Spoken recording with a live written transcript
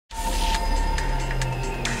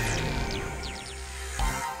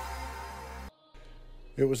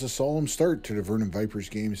It was a solemn start to the Vernon Vipers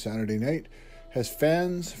game Saturday night as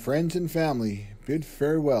fans, friends, and family bid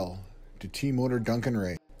farewell to team owner Duncan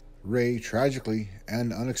Ray. Ray, tragically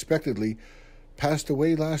and unexpectedly, passed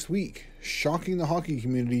away last week, shocking the hockey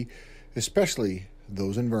community, especially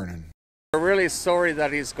those in Vernon. We're really sorry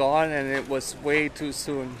that he's gone, and it was way too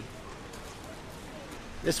soon.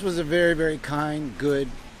 This was a very, very kind, good,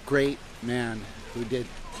 great man who did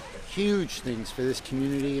huge things for this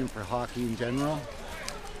community and for hockey in general.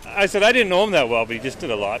 I said I didn't know him that well, but he just did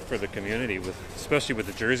a lot for the community, especially with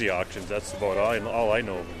the jersey auctions. That's about all I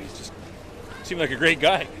know of him. He just seemed like a great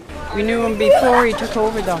guy. We knew him before he took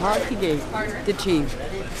over the hockey game, the team.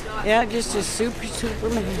 Yeah, just a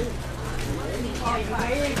superman.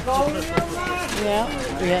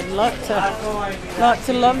 Yeah, we had lots of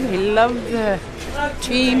love. He loved the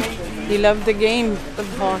team. He loved the game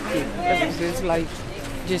of hockey. It was his life.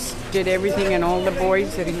 Just did everything, and all the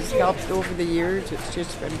boys that he's helped over the years. It's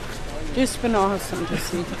just been awesome to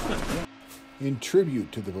see. In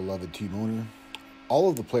tribute to the beloved team owner, all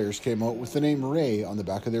of the players came out with the name Ray on the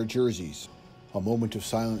back of their jerseys. A moment of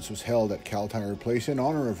silence was held at Cal Tire Place in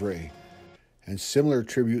honor of Ray, and similar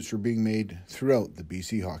tributes were being made throughout the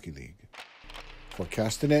BC Hockey League. For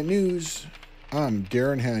Castanet News, I'm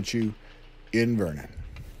Darren Hanchu in Vernon.